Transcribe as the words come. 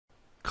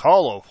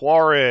Call of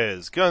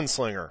Juarez,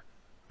 Gunslinger,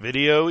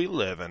 Video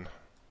 11.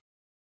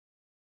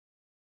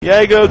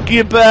 Jag går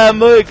kippa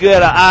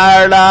mycket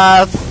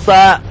alla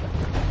sight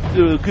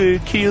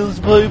kills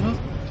people.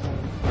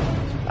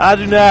 I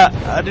do not.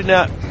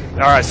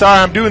 Alright, sorry,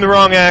 I'm doing the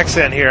wrong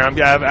accent here.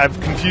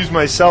 I've confused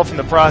myself in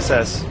the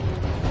process.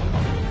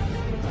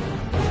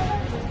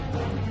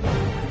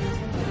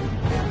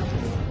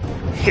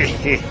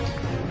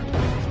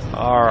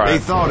 Alright. They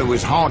thought it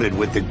was haunted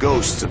with the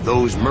ghosts of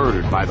those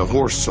murdered by the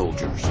horse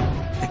soldiers.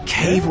 The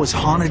cave was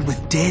haunted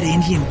with dead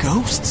Indian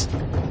ghosts?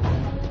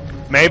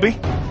 Maybe.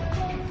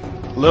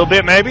 A little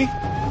bit, maybe.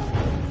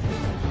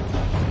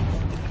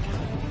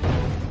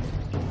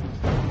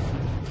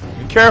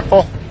 Be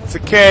careful. It's a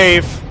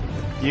cave.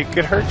 You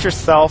could hurt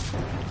yourself.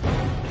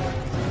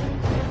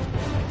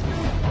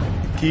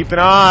 Keep an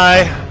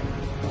eye.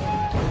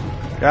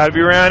 Gotta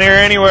be around here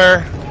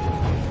anywhere.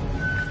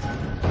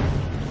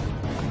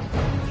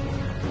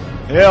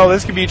 Hell,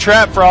 this could be a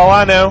trap for all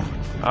I know.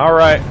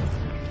 Alright.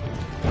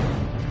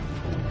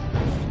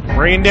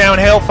 Rain down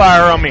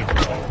hellfire on me.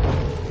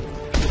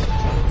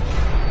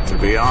 To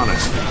be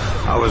honest,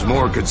 I was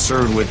more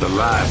concerned with the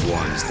live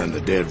ones than the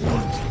dead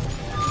ones.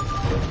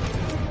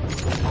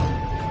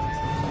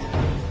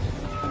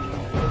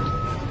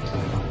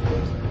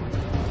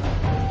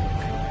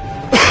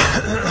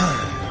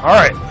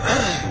 Alright.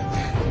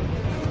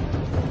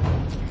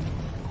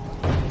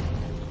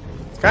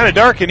 It's kind of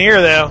dark in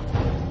here, though.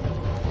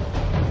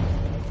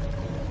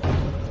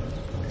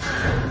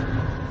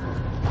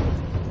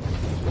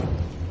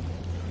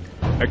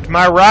 Back to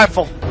my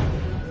rifle.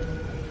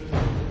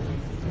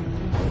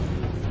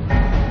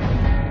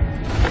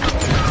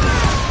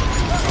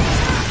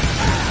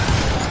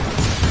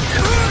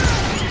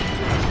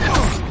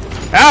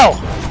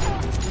 Ow!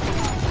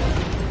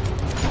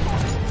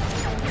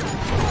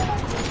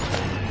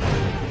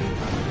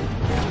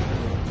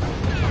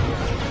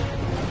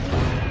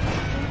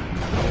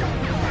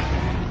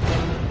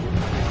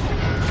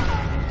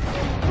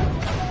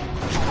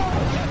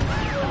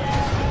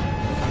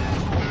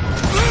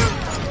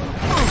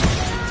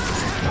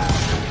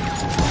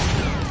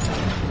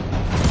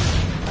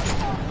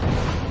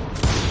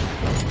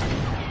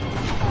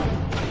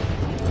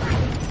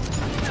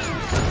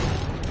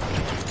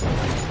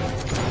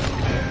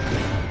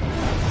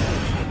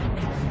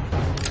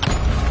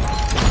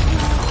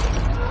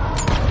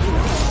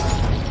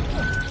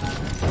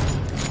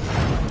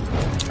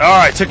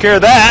 Alright, took care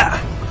of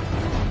that.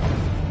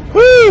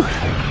 Woo!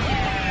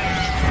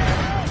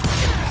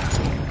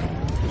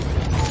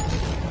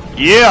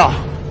 Yeah!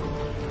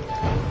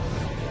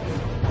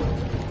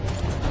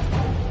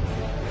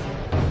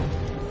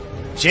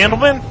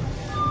 Gentlemen,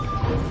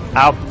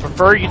 I'll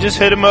prefer you just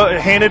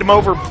handed him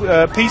over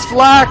peaceful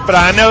like, but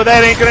I know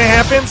that ain't gonna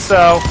happen,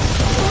 so...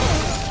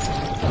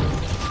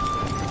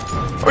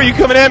 Are you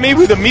coming at me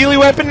with a melee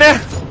weapon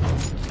now?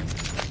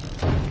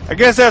 I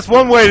guess that's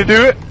one way to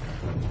do it.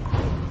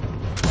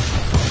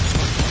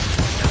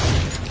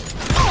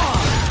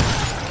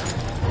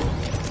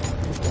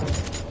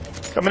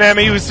 Coming at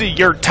me with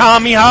your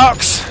Tommy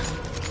Hawks.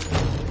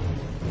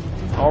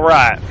 All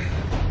right.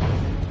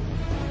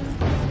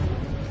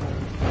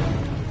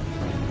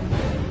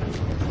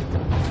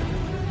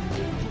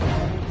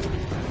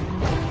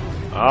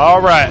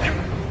 All right.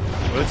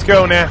 Let's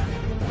go now.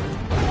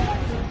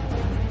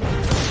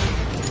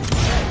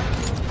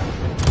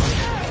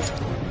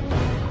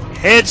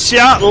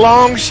 Headshot,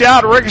 long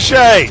shot,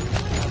 ricochet.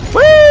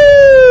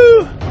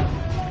 Woo!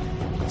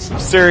 Some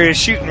serious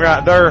shooting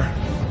right there.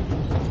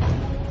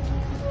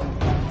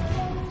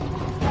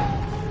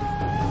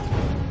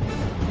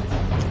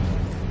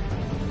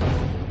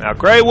 Now,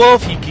 Grey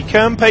Wolf, you can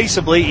come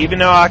peaceably, even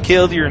though I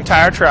killed your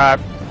entire tribe.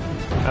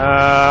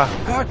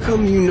 How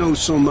come you know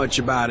so much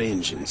about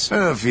engines?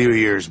 A few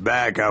years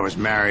back, I was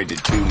married to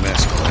 2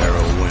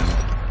 Mescalero women.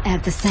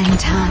 At the same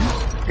time?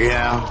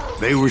 Yeah,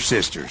 they were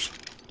sisters.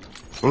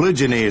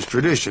 Polygyny is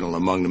traditional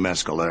among the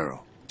Mescalero.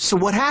 So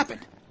what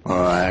happened?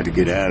 Oh, I had to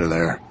get out of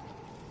there.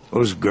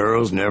 Those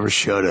girls never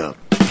shut up.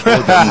 Both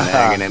of them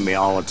nagging at me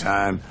all the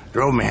time.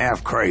 Drove me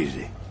half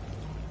crazy.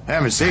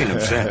 Haven't seen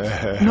them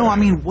since. No, I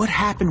mean, what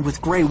happened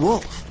with Grey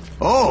Wolf?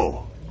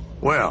 Oh,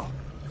 well,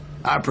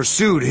 I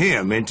pursued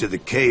him into the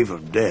Cave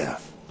of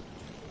Death.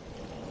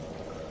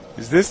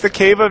 Is this the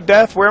Cave of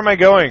Death? Where am I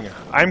going?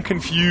 I'm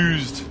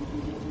confused.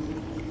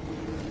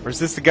 Or is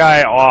this the guy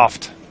I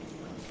offed?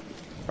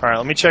 Alright,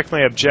 let me check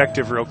my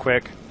objective real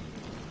quick.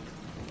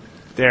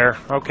 There,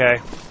 okay.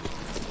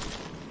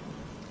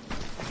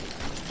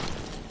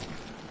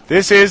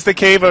 This is the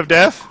Cave of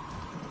Death?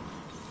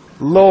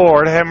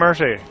 Lord have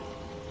mercy.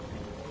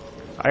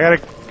 I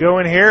gotta go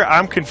in here?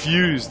 I'm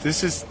confused.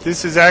 This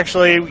is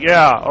actually,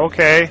 yeah,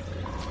 okay.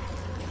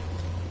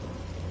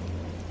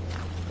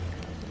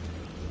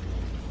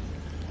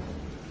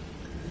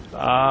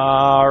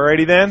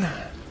 Alrighty then.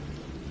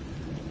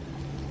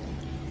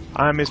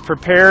 I'm as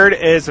prepared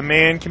as a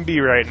man can be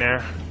right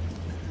now.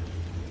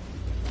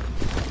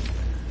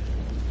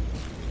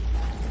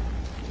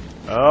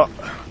 Oh,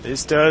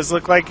 this does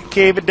look like a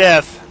cave of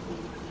death.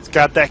 Let's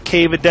got that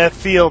cave of death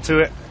feel to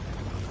it.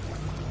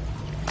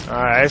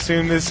 Alright, I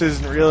assume this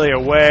isn't really a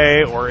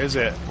way, or is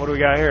it? What do we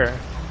got here?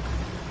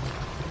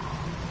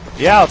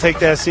 Yeah, I'll take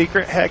that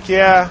secret. Heck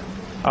yeah.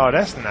 Oh,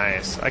 that's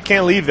nice. I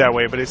can't leave that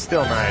way, but it's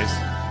still nice.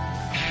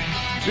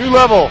 New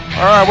level.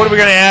 Alright, what are we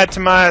going to add to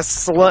my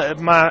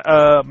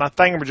my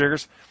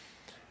thingamajiggers?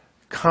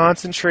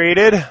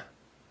 Concentrated.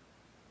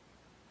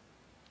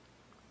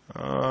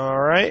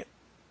 Alright.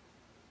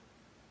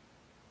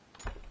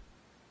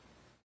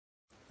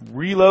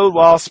 Reload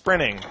while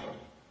sprinting.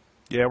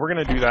 Yeah, we're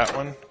going to do that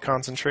one.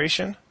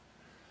 Concentration.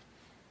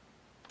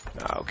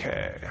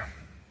 Okay.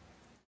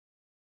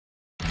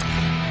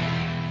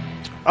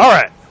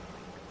 Alright.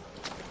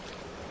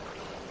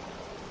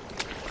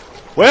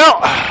 Well,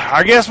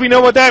 I guess we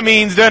know what that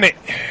means, doesn't it?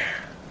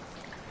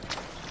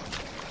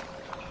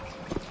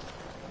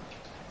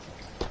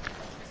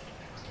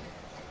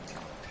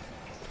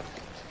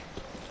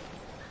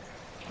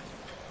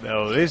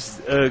 No, this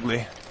is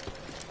ugly.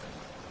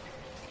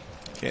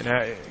 Can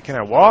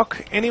I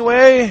walk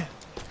anyway?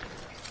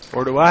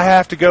 Or do I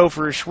have to go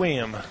for a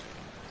swim?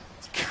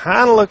 It's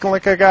kind of looking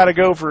like I gotta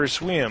go for a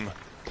swim.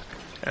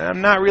 And I'm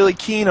not really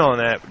keen on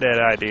that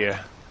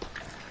idea.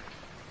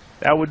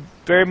 That would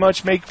very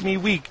much make me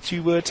weak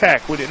to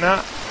attack, would it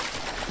not?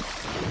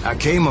 I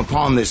came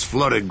upon this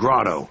flooded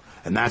grotto,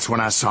 and that's when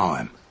I saw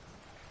him.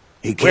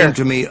 He came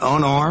to me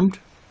unarmed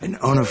and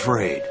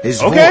unafraid.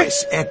 His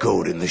voice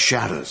echoed in the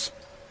shadows,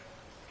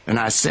 and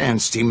I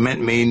sensed he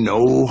meant me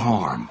no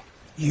harm.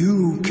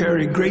 You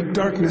carry great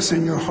darkness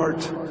in your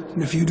heart,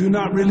 and if you do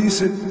not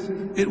release it,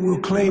 it will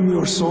claim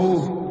your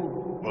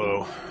soul.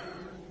 Whoa.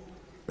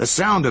 The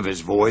sound of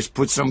his voice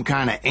put some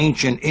kind of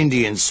ancient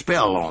Indian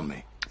spell on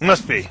me.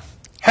 Must be.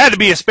 Had to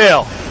be a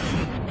spell.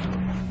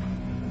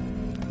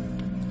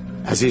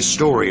 As his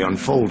story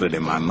unfolded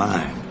in my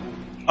mind.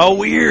 Oh,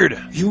 weird.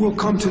 You will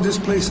come to this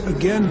place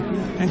again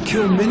and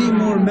kill many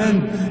more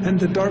men, and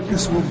the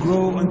darkness will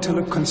grow until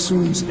it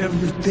consumes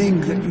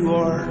everything that you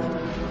are.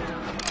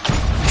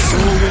 So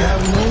we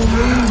have no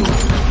rain.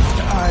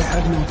 I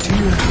had no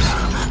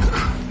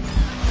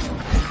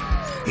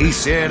tears. He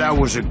said I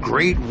was a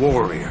great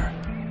warrior,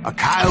 a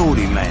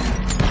coyote man,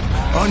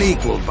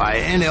 unequaled by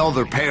any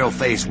other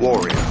pale-faced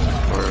warrior,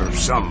 or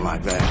something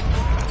like that.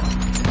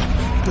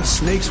 The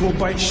snakes will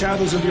bite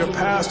shadows of your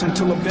past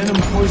until a venom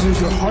poisons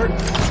your heart,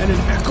 and an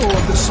echo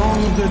of the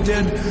song of the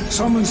dead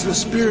summons the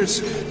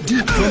spirits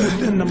deep from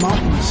within the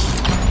mountains.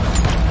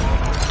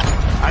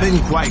 I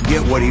didn't quite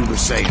get what he was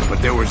saying,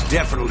 but there was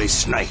definitely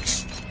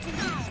snakes.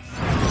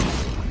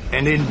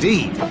 And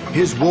indeed,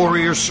 his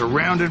warriors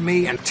surrounded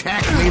me and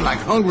attacked me like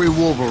hungry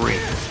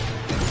wolverines.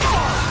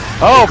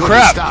 Oh, They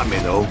crap. couldn't stop me,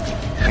 though,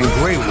 and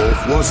Grey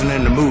Wolf wasn't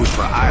in the mood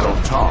for idle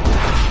talk.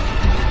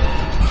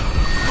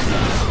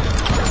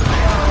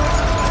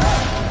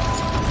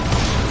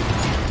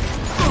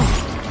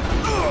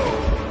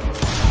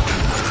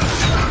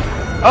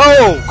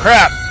 Oh,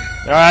 crap.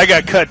 Alright, I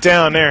got cut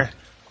down there.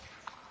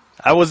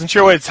 I wasn't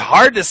sure what it's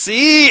hard to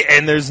see,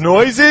 and there's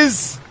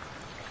noises.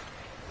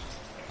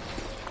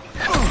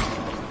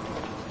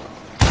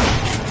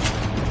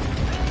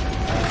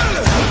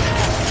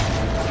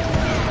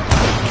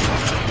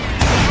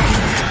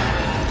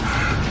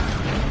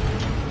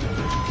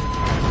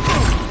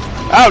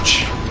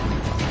 Ouch!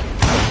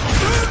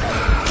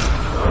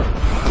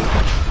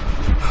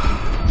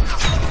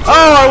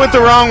 Oh, I went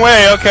the wrong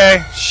way.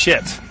 Okay.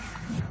 Shit.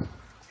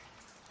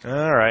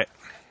 Alright.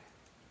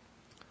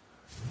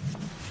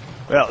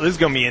 Well, this is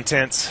going to be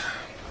intense.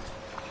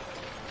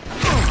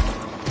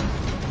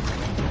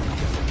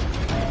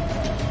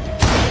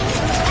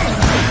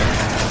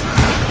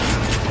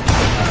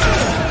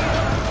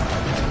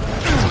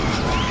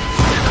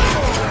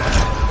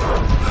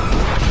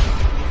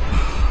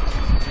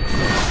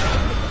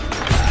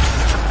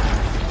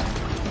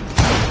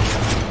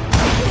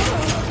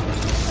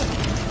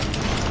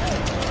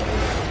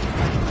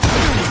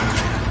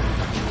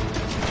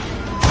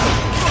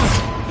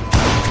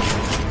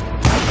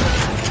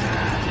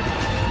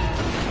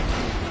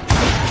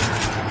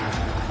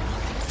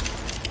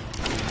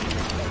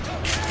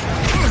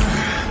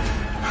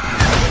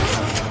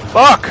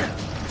 Fuck!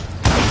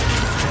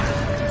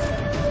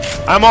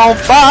 I'm on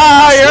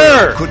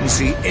fire! Couldn't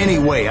see any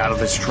way out of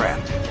this trap.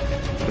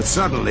 But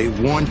suddenly,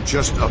 one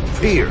just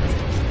appeared.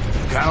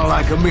 Kind of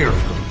like a miracle.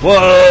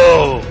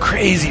 Whoa!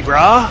 Crazy,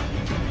 brah!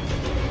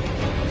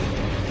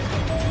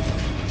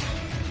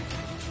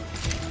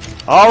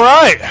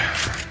 Alright!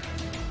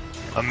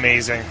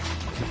 Amazing.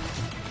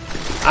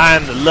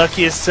 I'm the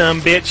luckiest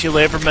sumbitch you'll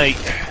ever meet.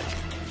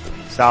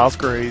 South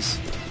Grace.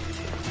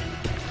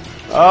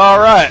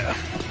 Alright.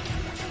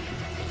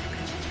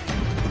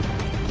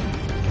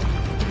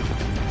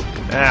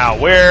 Now,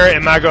 where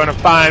am I going to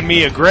find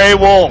me a gray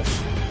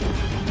wolf?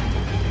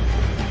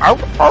 Ow,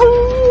 ow.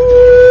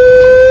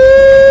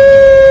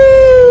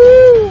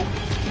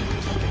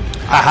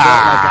 I felt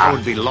like I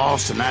would be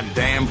lost in that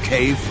damn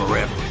cave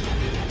forever.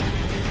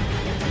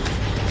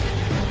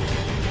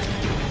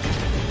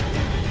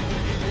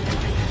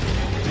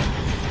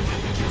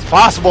 It's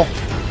possible.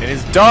 It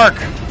is dark.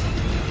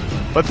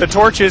 But the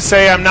torches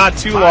say I'm not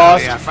too Finally,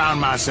 lost. I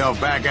found myself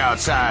back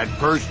outside,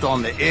 perched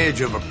on the edge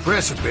of a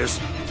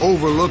precipice,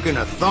 overlooking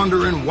a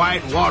thundering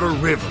whitewater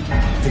river.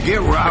 To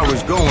get where I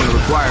was going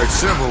required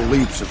several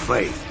leaps of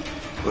faith,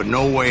 but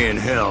no way in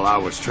hell I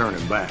was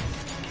turning back.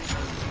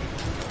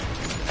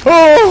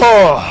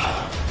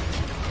 Oh!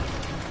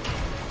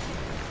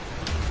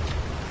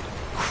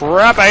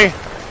 Crappy!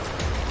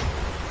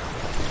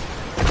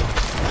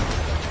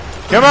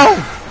 Come on!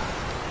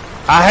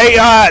 I hate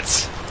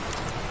heights!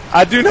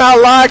 I do not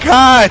like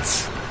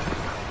heights!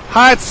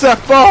 Heights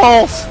suck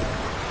balls!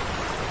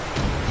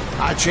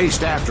 I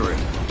chased after him,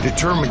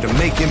 determined to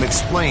make him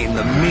explain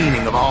the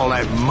meaning of all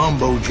that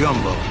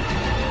mumbo-jumbo.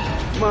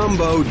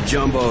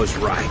 Mumbo-jumbo's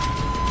right.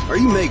 Are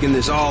you making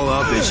this all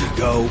up as you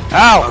go?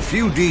 Ow! A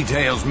few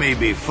details may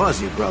be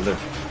fuzzy, brother,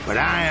 but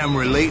I am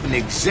relating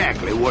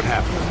exactly what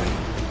happened to me.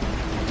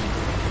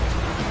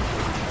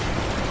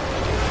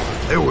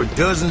 There were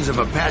dozens of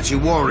Apache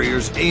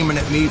warriors aiming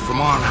at me from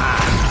on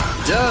high.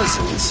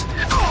 Dozens?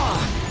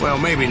 Well,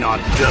 maybe not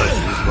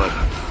dozens, but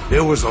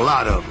there was a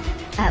lot of them.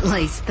 At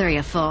least 3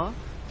 or 4.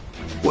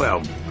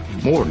 Well,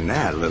 more than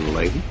that, little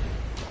lady.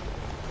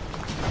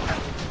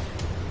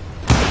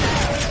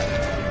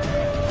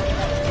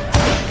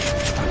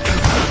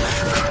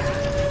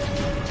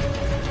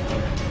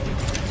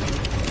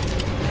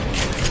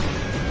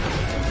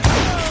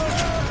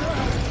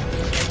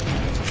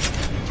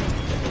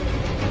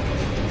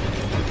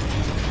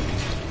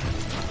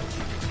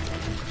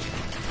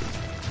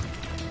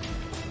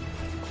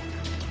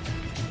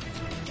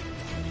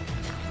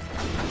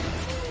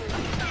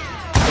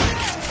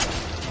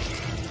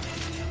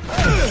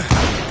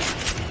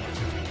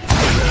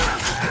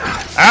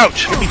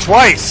 Ouch! Hit me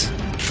twice!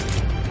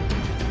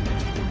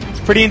 It's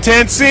a pretty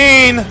intense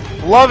scene!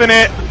 Loving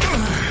it!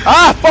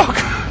 Ah! Fuck!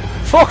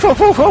 Fuck, fuck,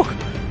 fuck,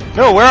 fuck!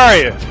 No, where are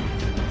you?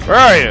 Where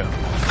are you?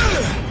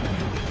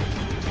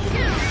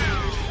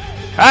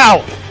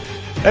 Ow!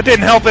 That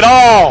didn't help at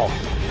all!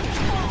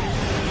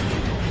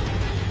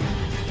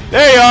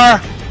 There you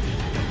are!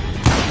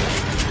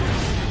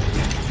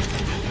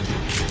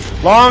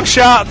 Long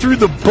shot through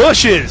the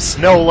bushes,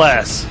 no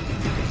less.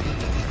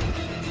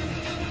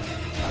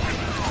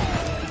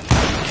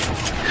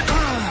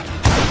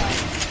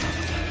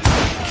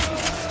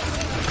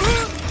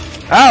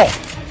 Ow!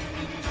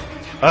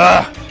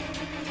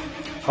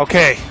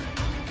 Okay.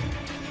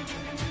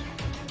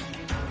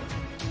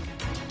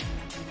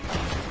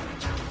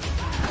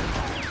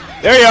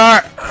 There you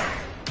are!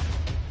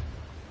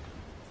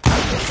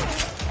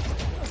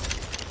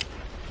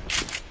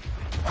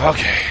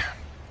 Okay.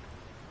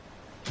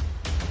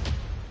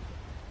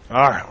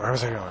 Alright, where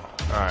was I going?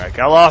 Alright,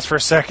 got lost for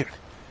a second.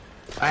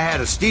 I had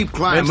a steep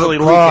climb Mentally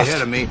up creek lost.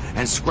 ahead of me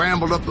and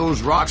scrambled up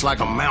those rocks like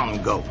a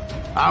mountain goat.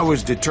 I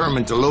was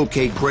determined to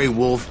locate Grey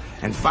Wolf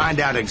and find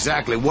out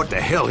exactly what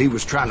the hell he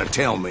was trying to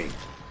tell me.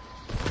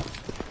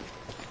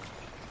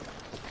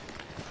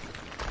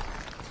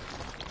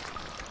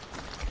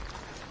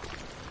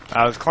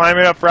 I was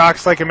climbing up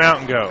rocks like a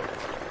mountain goat.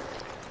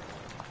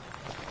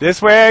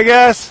 This way, I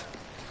guess?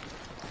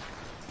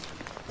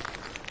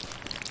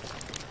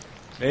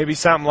 Maybe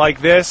something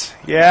like this,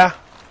 yeah?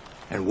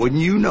 And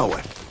wouldn't you know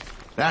it,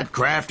 that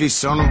crafty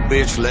son of a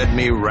bitch led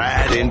me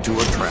right into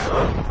a trap.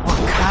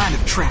 What kind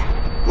of trap?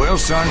 Well,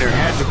 son, there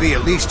had to be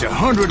at least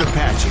 100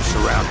 Apaches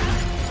surrounded.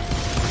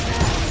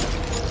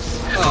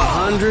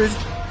 100?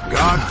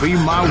 God be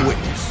my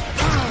witness.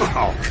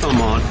 Oh,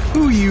 come on.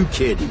 Who are you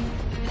kidding?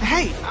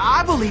 Hey,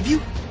 I believe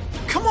you.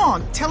 Come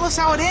on, tell us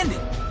how it ended.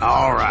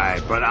 All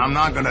right, but I'm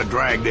not gonna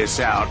drag this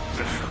out.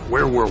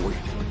 Where were we?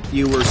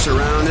 You were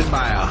surrounded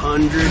by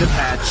 100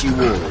 Apache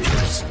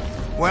warriors.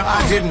 Well,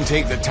 I didn't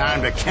take the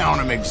time to count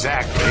them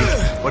exactly,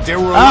 but there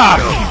were a lot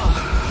of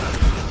them.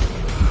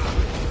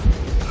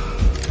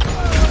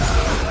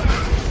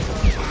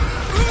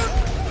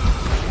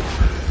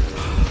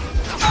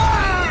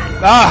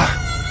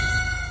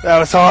 Ah! That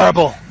was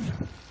horrible.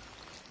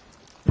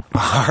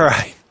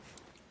 Alright.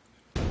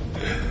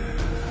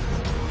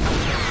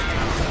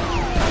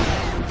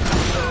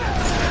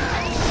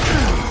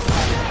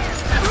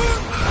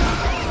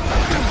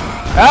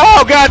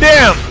 Oh,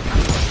 goddamn!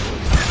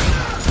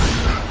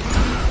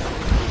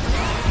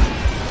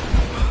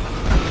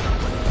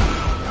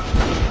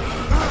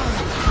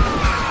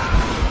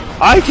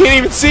 I can't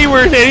even see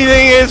where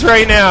anything is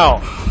right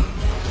now.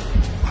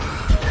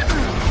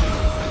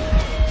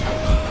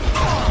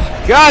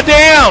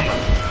 Goddamn!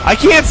 I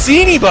can't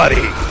see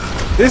anybody.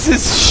 This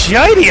is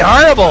shitey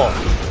horrible.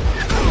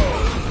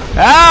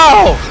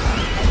 Ow!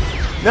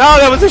 No,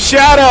 that was a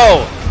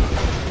shadow.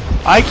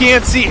 I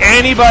can't see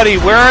anybody.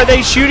 Where are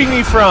they shooting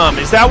me from?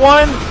 Is that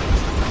one?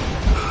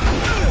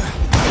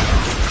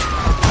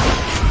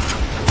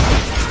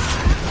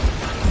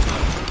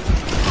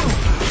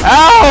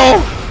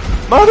 Ow!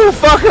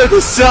 Motherfucker,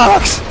 this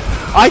sucks.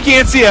 I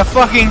can't see a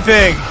fucking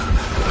thing.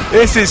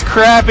 This is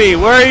crappy.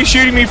 Where are you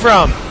shooting me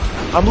from?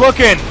 I'm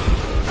looking.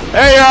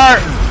 There you are.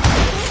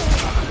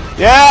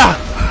 Yeah.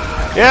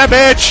 Yeah,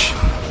 bitch.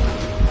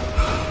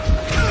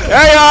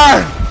 There you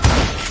are.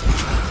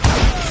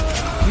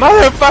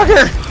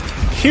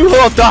 Motherfucker! You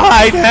will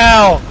die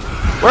now!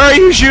 Where are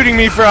you shooting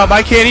me from?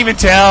 I can't even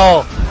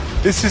tell.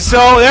 This is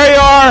so... There you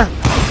are!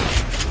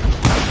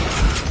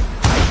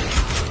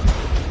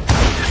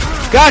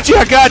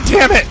 Gotcha! God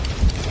damn it!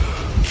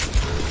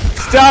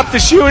 Stop the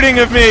shooting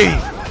of me!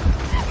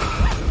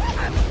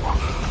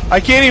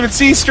 I can't even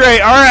see straight.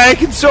 Alright, I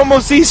can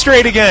almost see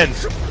straight again.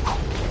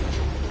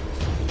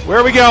 Where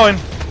are we going?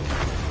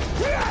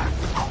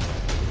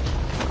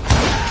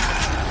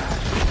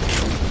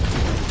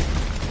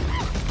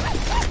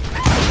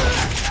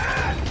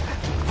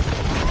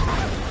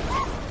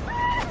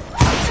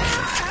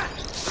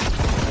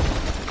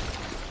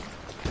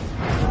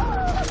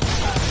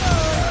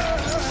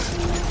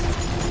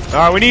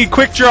 Alright, we need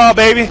quick draw,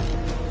 baby.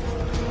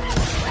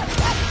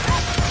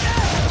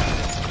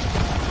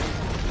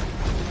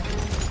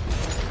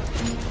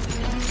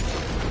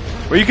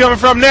 Where you coming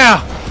from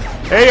now?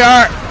 There you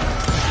are.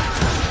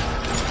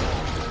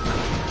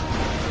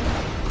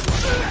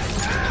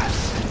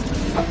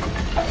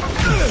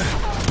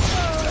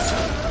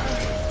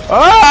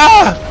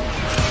 Ah!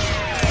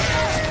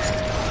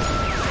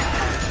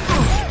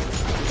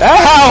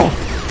 Ow!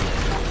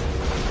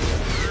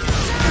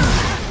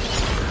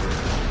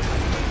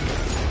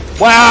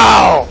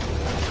 Wow!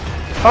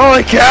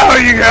 Holy cow,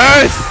 you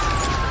guys!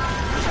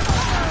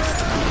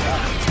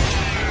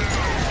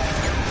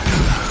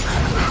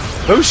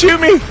 Who shoot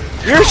me?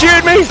 You're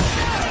shooting me?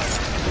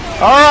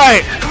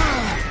 Alright!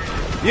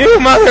 You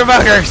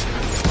motherfuckers!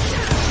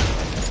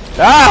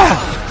 Ah!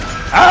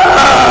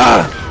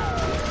 Ah!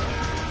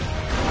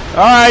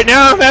 Alright,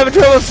 now I'm having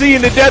trouble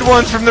seeing the dead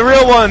ones from the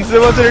real ones, the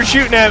ones that are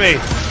shooting at me.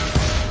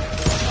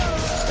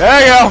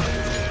 There you go.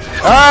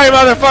 Alright,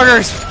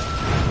 motherfuckers.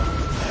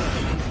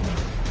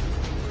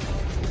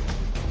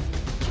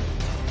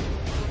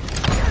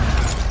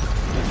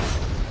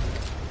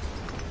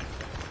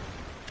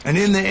 And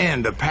in the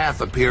end, a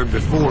path appeared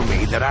before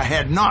me that I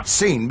had not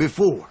seen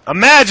before. A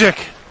magic!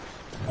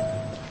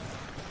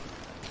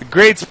 The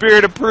Great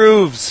Spirit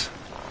approves.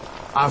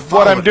 I What I'm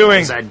followed it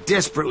doing. as I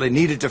desperately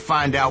needed to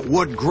find out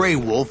what Grey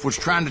Wolf was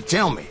trying to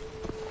tell me.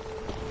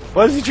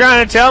 What is he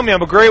trying to tell me?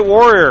 I'm a great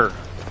warrior.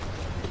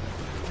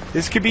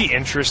 This could be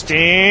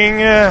interesting.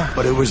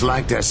 But it was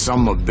like that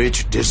son of a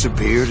bitch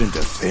disappeared into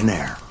thin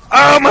air.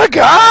 Oh my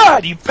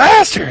god, you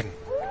bastard!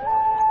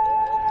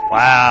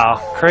 Wow,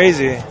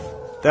 crazy.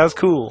 That was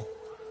cool.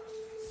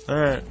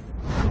 Alright.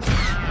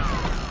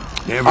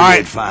 Never All right.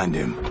 did find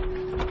him.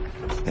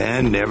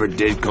 And never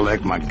did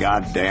collect my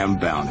goddamn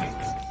bounty.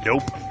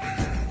 Nope.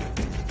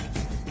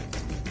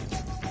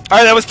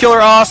 Alright, that was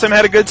killer awesome.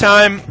 Had a good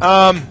time.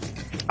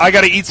 I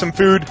gotta eat some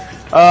food.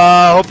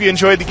 Hope you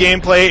enjoyed the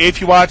gameplay.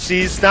 If you watch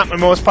these, it's not my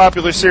most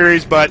popular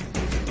series, but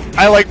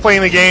I like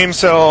playing the game,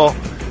 so,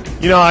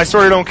 you know, I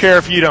sort of don't care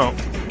if you don't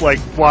like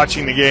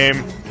watching the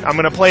game. I'm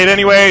gonna play it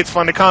anyway. It's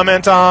fun to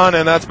comment on,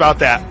 and that's about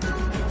that.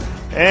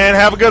 And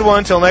have a good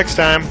one. Till next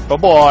time.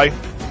 Bye-bye.